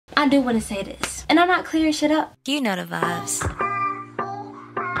I do want to say this, and I'm not clearing shit up. You know the vibes.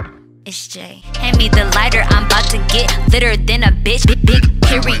 It's Jay. Hand me the lighter, I'm about to get litter than a bitch. Big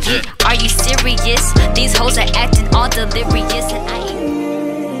period. Are you serious? These hoes are acting all delirious, and I ain't.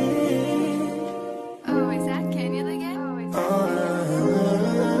 Oh, is that Kenya again?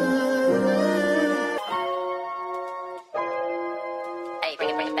 Hey, bring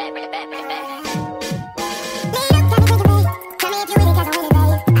it back, bring it back, bring it back.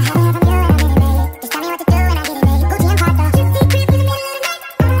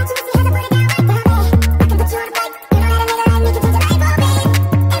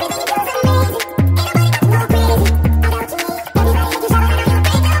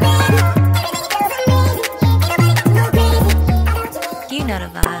 You know the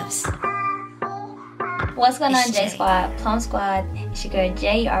vibes. What's going on, J Squad, Plum Squad? It's your girl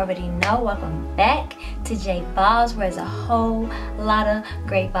Jay. You already know. Welcome back to J Vibes, where there's a whole lot of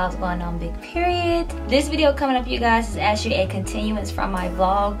great vibes going on. Big period. This video coming up, you guys, is actually a continuance from my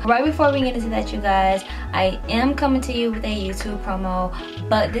vlog. Right before we get into that, you guys, I am coming to you with a YouTube promo,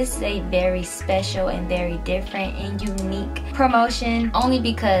 but this is a very special and very different and unique promotion, only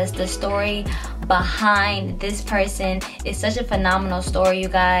because the story behind this person is such a phenomenal story, you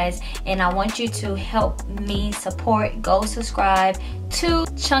guys, and I want you to help me support. Go subscribe to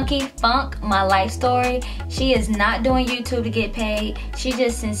Chunky Funk, my life story. She is not doing YouTube to get paid. She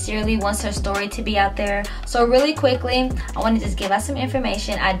just sincerely wants her story to be out there. So really quickly, I want to just give out some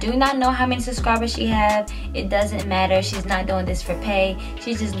information. I do not know how many subscribers she have. It doesn't matter. She's not doing this for pay.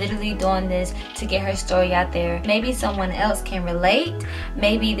 She's just literally doing this to get her story out there. Maybe someone else can relate.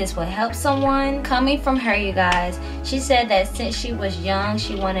 Maybe this will help someone. Coming from her, you guys, she said that since she was young,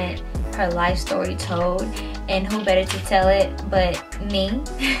 she wanted her life story told, and who better to tell it but me.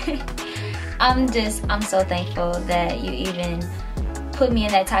 I'm so thankful that you even put me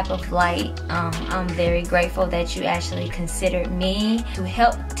in that type of light. I'm very grateful that you actually considered me to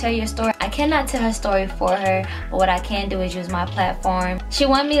help tell your story. I cannot tell her story for her, but what I can do is use my platform. She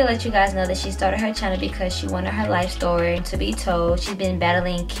wanted me to let you guys know that she started her channel because she wanted her life story to be told. She's been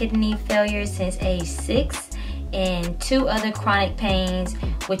battling kidney failure since age 6 and 2 other chronic pains,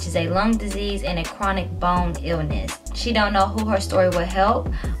 which is a lung disease and a chronic bone illness. She don't know who her story will help,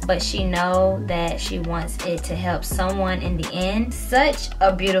 but she know that she wants it to help someone in the end. Such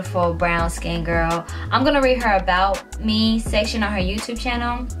a beautiful brown skin girl. I'm gonna read her about me section on her YouTube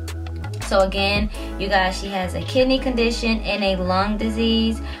channel. So again, you guys, she has a kidney condition and a lung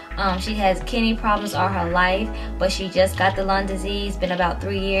disease. She has kidney problems all her life, but she just got the lung disease, been about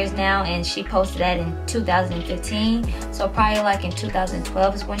 3 years now, and she posted that in 2015. So probably like in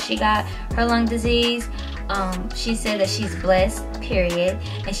 2012 is when she got her lung disease. She said that she's blessed, period,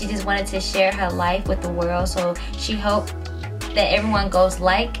 and she just wanted to share her life with the world. So she hoped that everyone goes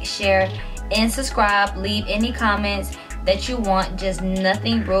like, share, and subscribe. Leave any comments that you want, just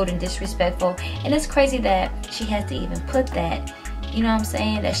nothing rude and disrespectful. And it's crazy that she has to even put that. You know what I'm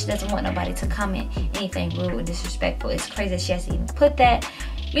saying? That she doesn't want nobody to comment anything rude or disrespectful. It's crazy that she has to even put that,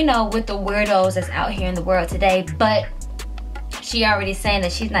 you know, with the weirdos that's out here in the world today. But she already saying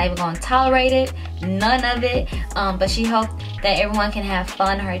that she's not even going to tolerate it, none of it. But she hopes that everyone can have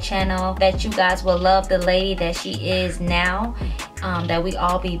fun on her channel, that you guys will love the lady that she is now, that we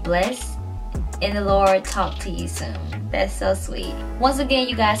all be blessed. And the Lord talk to you soon. That's so sweet. Once again,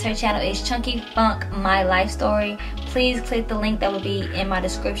 you guys, her channel is Chunky Funk, My Life Story. Please click the link that will be in my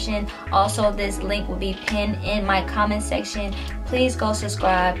description. Also, this link will be pinned in my comment section. Please go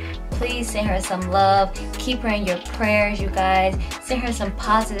subscribe. Please send her some love. Keep her in your prayers, you guys. Send her some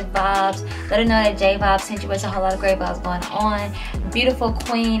positive vibes. Let her know that J Vibes sent you. There's a whole lot of great vibes going on. Beautiful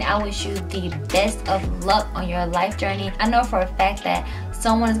queen, I wish you the best of luck on your life journey. I know for a fact that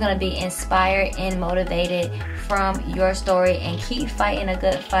someone is going to be inspired and motivated from your story, and keep fighting a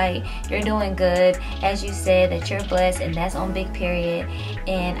good fight. You're doing good. As you said, that you're blessed, and that's on big period.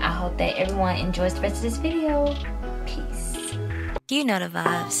 And I hope that everyone enjoys the rest of this video. Peace. You know the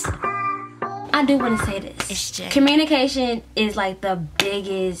vibes. I do want to say this. It's Jay. Communication is like the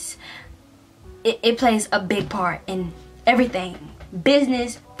biggest, it plays a big part in everything.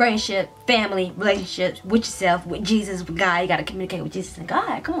 Business, friendship, family, relationships, with yourself, with Jesus, with God. You gotta communicate with Jesus and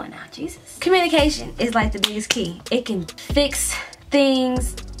God. Come on now, Jesus. Communication is like the biggest key. It can fix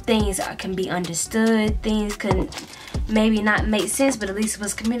things. Things can be understood. Things can maybe not make sense, but at least it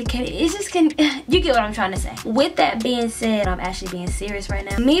was communicated. It just can, you get what I'm trying to say. With that being said, I'm actually being serious right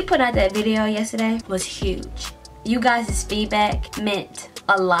now. Me putting out that video yesterday was huge. You guys' feedback meant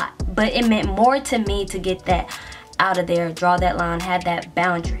a lot, but it meant more to me to get that out of there. Draw that line, have that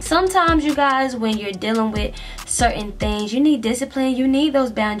boundary. Sometimes, you guys, when you're dealing with certain things, you need discipline, you need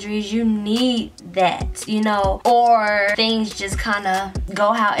those boundaries, you need that, you know, or things just kind of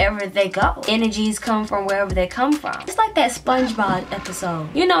go however they go. Energies come from wherever they come from. It's like that SpongeBob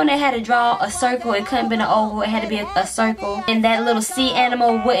episode. You know, when they had to draw a circle, it couldn't be an oval, it had to be a circle, and that little sea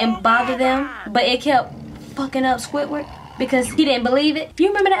animal wouldn't bother them, but it kept fucking up Squidward because he didn't believe it. You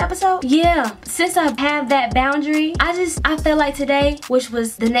remember that episode? Yeah. Since I have that boundary, I felt like today, which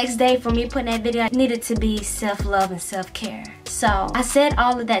was the next day for me putting that video, needed to be self-love and self-care. So I said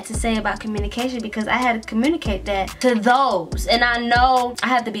all of that to say about communication because I had to communicate that to those. And I know I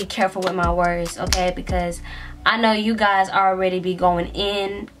have to be careful with my words, okay? Because I know you guys already be going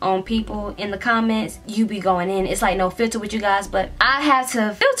in on people in the comments. You be going in. It's like no filter with you guys, but I have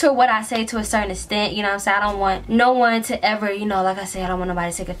to filter what I say to a certain extent, you know what I'm saying? I don't want no one to ever, you know, like I said, I don't want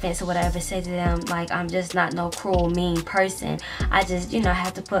nobody to take offense to what I ever say to them. Like, I'm just not no cruel, mean person. I just, you know,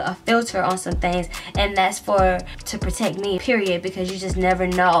 have to put a filter on some things, and that's to protect me, period, because you just never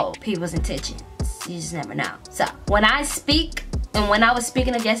know people's intentions. You just never know. So, when I speak, and when I was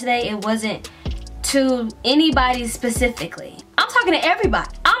speaking of yesterday, it wasn't to anybody specifically. I'm talking to everybody.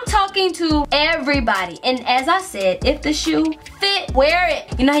 I'm talking to everybody. And as I said, if the shoe fit, wear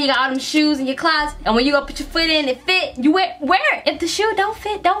it. You know how you got all them shoes in your closet, and when you go put your foot in, it fit, you wear it. If the shoe don't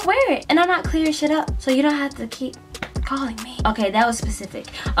fit, don't wear it. And I'm not clearing shit up, so you don't have to keep calling me. Okay, that was specific.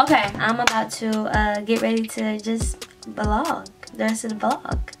 Okay, I'm about to get ready to just vlog the rest of the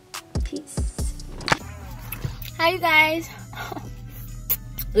vlog. Peace. Hi, you guys.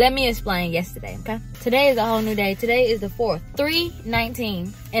 Let me explain yesterday, okay? Today is a whole new day. Today is the 4th,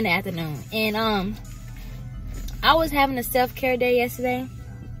 3:19 in the afternoon. And I was having a self-care day yesterday,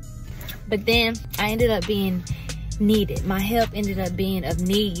 but then I ended up being needed. My help ended up being of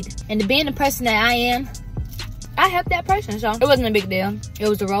need. And being the person that I am, I helped that person, so it wasn't a big deal. It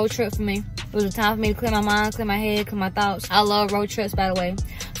was a road trip for me. It was a time for me to clear my mind, clear my head, clear my thoughts. I love road trips, by the way.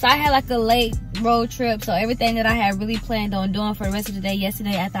 So I had like a late road trip, so everything that I had really planned on doing for the rest of the day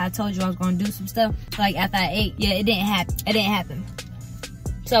yesterday, after I told you I was gonna do some stuff, like after I ate, yeah, it didn't happen. It didn't happen.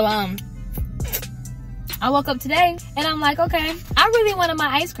 So I woke up today and I'm like, okay, I really wanted my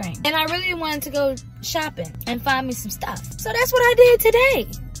ice cream, and I really wanted to go shopping and find me some stuff. So that's what I did today.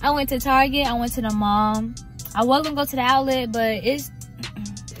 I went to Target, I went to the mall. I was gonna go to the outlet, but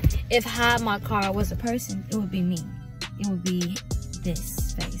if Hide My Car was a person, it would be me. It would be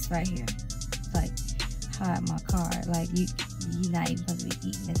this face right here. Like, Hide My Car. Like, you're not even supposed to be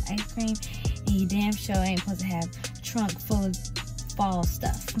eating this ice cream, and you damn sure ain't supposed to have a trunk full of fall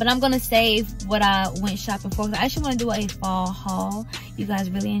stuff. But I'm gonna save what I went shopping for. I actually want to do a fall haul. You guys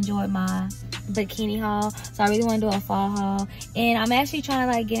really enjoyed my bikini haul, so I really want to do a fall haul, and I'm actually trying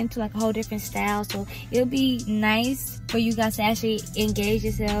to like get into like a whole different style, so it'll be nice for you guys to actually engage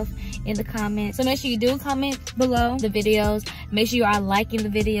yourself in the comments. So make sure you do comment below the videos, make sure you are liking the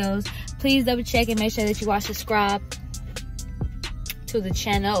videos, please double check and make sure that you are subscribed to the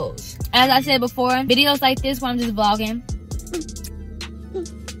channels. As I said before, videos like this where I'm just vlogging,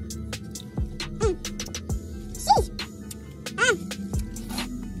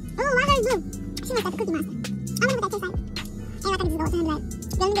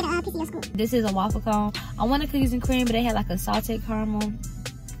 this is a waffle cone. I wanted cookies and cream, but they had like a salted caramel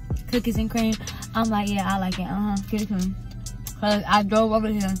cookies and cream. I'm like, yeah, I like it. Cookies and cream. Cause I drove over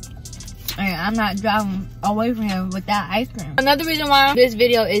here, and I'm not driving away from here without ice cream. Another reason why this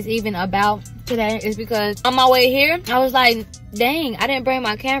video is even about today is because on my way here, I was like, dang, I didn't bring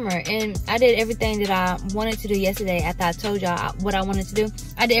my camera, and I did everything that I wanted to do yesterday after I told y'all what I wanted to do.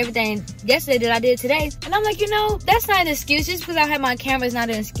 I did everything yesterday that I did today, and I'm like, you know, that's not an excuse. Just because I have my camera is not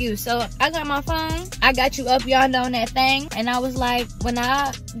an excuse. So I got my phone, I got you up yonder on that thing, and I was like, when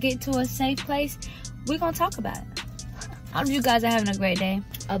I get to a safe place, we're gonna talk about it. I hope you guys are having a great day,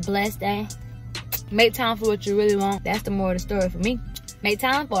 a blessed day. Make time for what you really want. That's the moral of the story for me. Make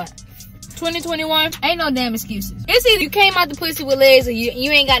time for it. 2021, ain't no damn excuses. It's either you came out the pussy with legs or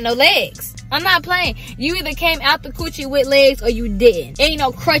you ain't got no legs. I'm not playing. You either came out the coochie with legs or you didn't. Ain't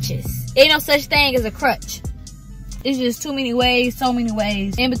no crutches. Ain't no such thing as a crutch. It's just too many ways, so many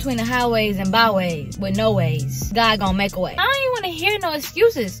ways. In between the highways and byways with no ways. God gonna make a way. I don't even want to hear no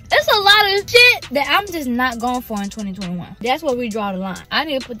excuses. There's a lot of shit that I'm just not going for in 2021. That's where we draw the line. I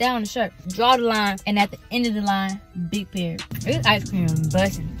need to put that on the shirt. Draw the line, and at the end of the line, big period. This ice cream is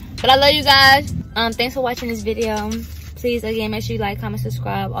busting. But I love you guys. Thanks for watching this video. Please, again, make sure you like, comment,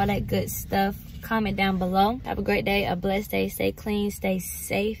 subscribe, all that good stuff. Comment down below. Have a great day, a blessed day. Stay clean, stay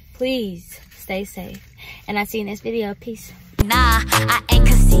safe. Please stay safe. And I'll see you in this video. Peace. Nah, I ain't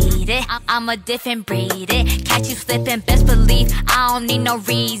conceited. faded. I'm a different breed. Catch you slipping, best believe I don't need no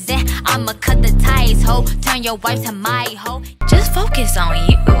reason. I'ma cut the ties, ho. Turn your wife to my hoe. Just focus on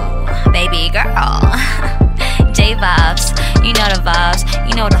you, baby girl. J vibes, you know the vibes.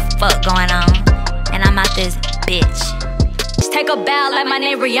 You know what the fuck going on. And I'm out this bitch. Take a bow like my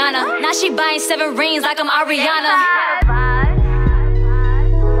name Rihanna. Now she buying 7 rings like I'm Ariana.